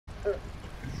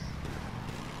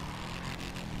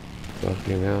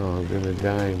Fucking hell, I'm gonna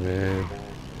die, man.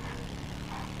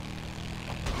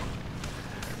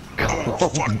 Oh,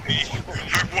 fuck me. I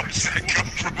watched that come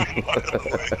from a mile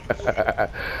away.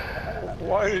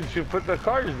 Why didn't you put the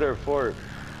cars there for?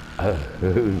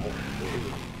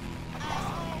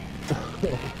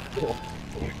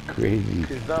 Crazy.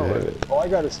 Oh, I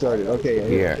got it started.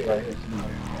 Okay. Yeah.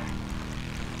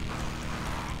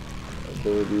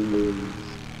 There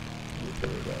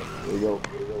we go.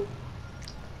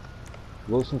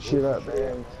 Blow some shit up,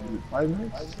 man. 5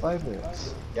 minutes? 5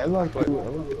 minutes. Yeah, I'm not gonna do it.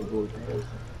 I'm not gonna blow it.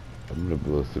 I'm gonna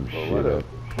blow some shit up.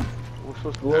 We're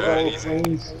supposed to Blow all the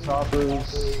planes,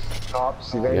 toppers,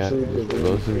 tops, eventually. Yeah,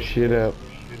 blow some shit up.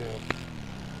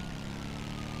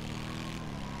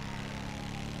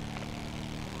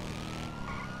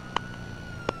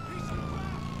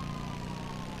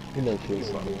 You know, kids.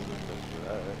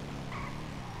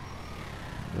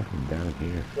 Nothing down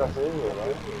here. Nothing in here,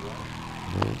 right?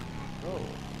 No.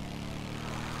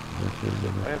 Nothing.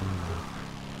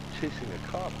 Chasing a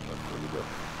cop. Where you go?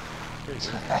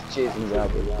 Jason's out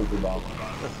there, cookie bomb.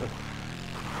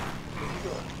 Where you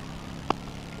going?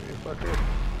 Where you fucker?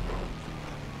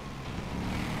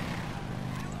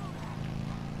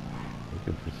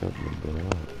 Looking for something to blow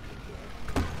up.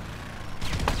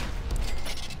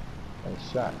 Nice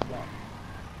shot.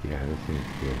 Yeah, this seems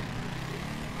good.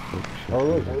 Oh,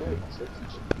 look.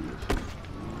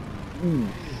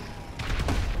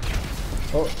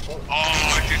 Oh,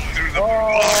 I just threw the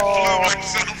blew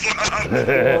myself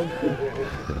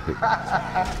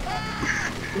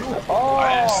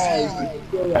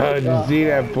up. Did you see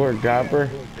that poor copper?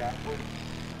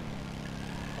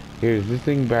 Here, is this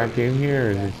thing back in here,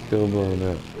 or is it still blowing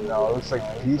up? no, it looks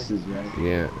like pieces, man.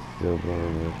 Yeah, it's still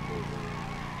blowing up.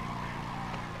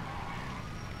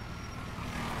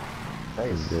 Nice.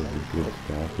 It does a good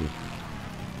copy.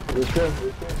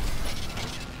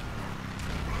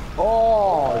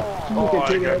 Oh, you Oh, can I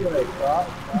take got- it anyway, Bob.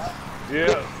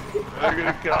 Yeah. They're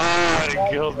gonna kill. Ah, they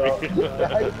killed me. I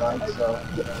thought so.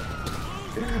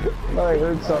 I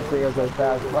heard something as I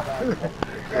passed by.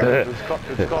 It's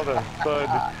called a thud.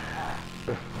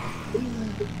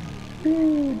 Oh,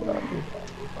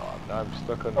 now I'm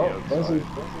stuck on the outside.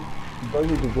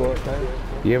 Buzzer can blow it, man.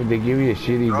 Yeah, but they give you a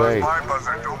shitty That was bite. my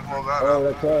buzzer. Don't blow that Oh,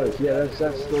 up. that's ours. Yeah, that's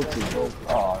still too low.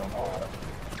 Oh,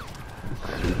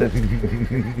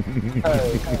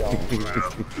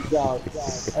 down.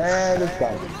 And it's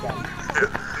done.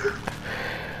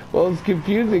 Well, it's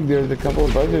confusing. There's a couple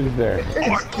of buzzards there.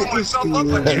 Oh, I blew myself up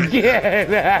again. Yeah.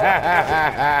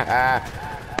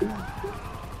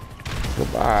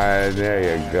 Come on,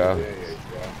 there you go.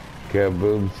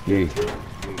 Kaboomski.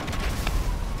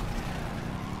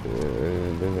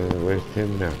 Where's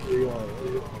Tim now? Just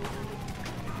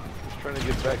trying to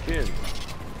get back in.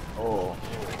 Oh.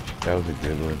 That was a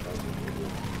good one.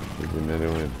 There's another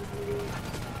one.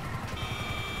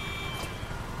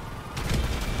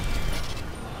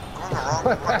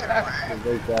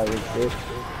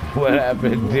 What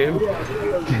happened, Tim?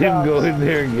 Tim go in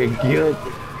there and get killed.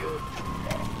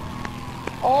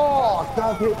 Oh,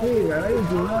 stop hit me, man. I didn't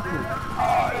do nothing.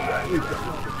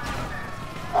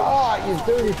 Oh, you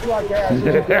dirty fuck ass.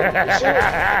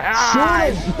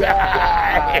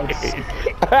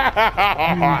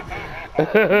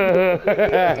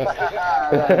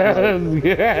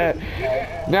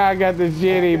 Now I got the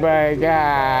shitty bike.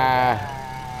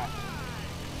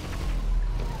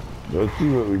 Let's see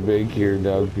what we make here,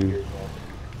 doggy.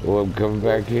 Oh, I'm coming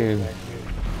back in.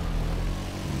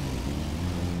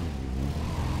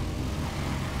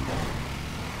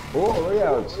 Oh, look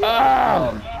out.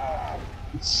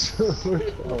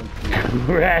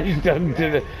 Crashed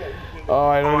onto the... Oh,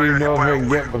 I don't even know if I can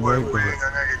get my wing. bike. I'm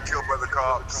gonna get killed by the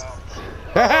cops.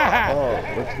 Oh,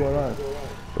 what's going on?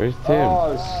 Where's Tim?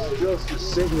 Oh, it's still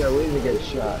sitting there waiting to get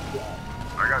shot.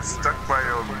 I got stuck by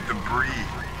debris.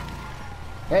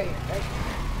 Hey.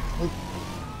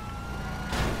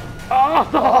 Oh,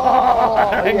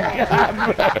 Yeah.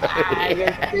 I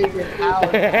get taken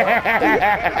out.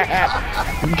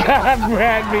 God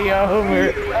ran me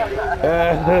over.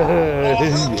 Who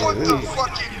put the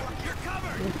fucking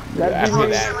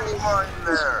proximity line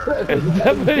there?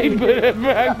 Somebody put a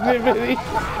proximity.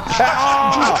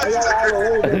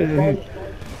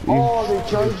 Oh, they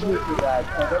charged me for that.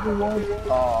 But everyone.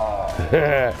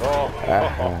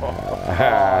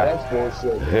 That's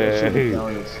bullshit. They should be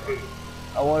telling us.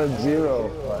 I wanted 0.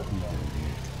 But...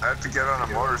 I have to get on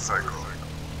a motorcycle.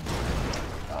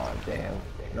 Oh, damn.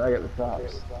 Now I got the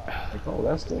cops. Like, oh,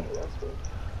 that's the.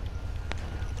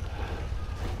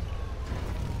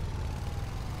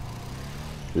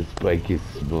 This bike is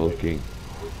smoking.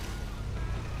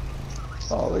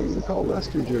 Oh, they call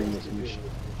Lester during this mission.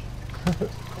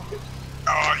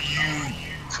 Oh, you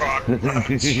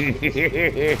cockroach.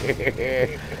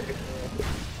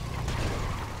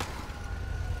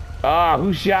 Oh,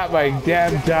 who shot my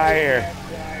damn tire?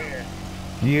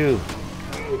 You.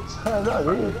 Not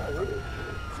me.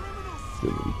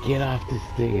 Somebody get off this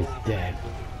thing, it's dead.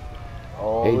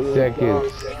 Oh, 8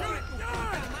 seconds.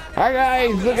 Hi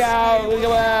guys, look out, look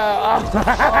out.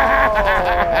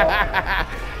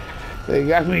 Oh. They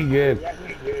got me good.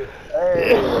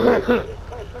 Hey.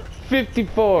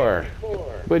 54.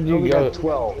 What'd you Only go? got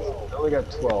 12. I only got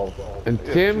 12. And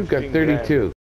Tim got 32.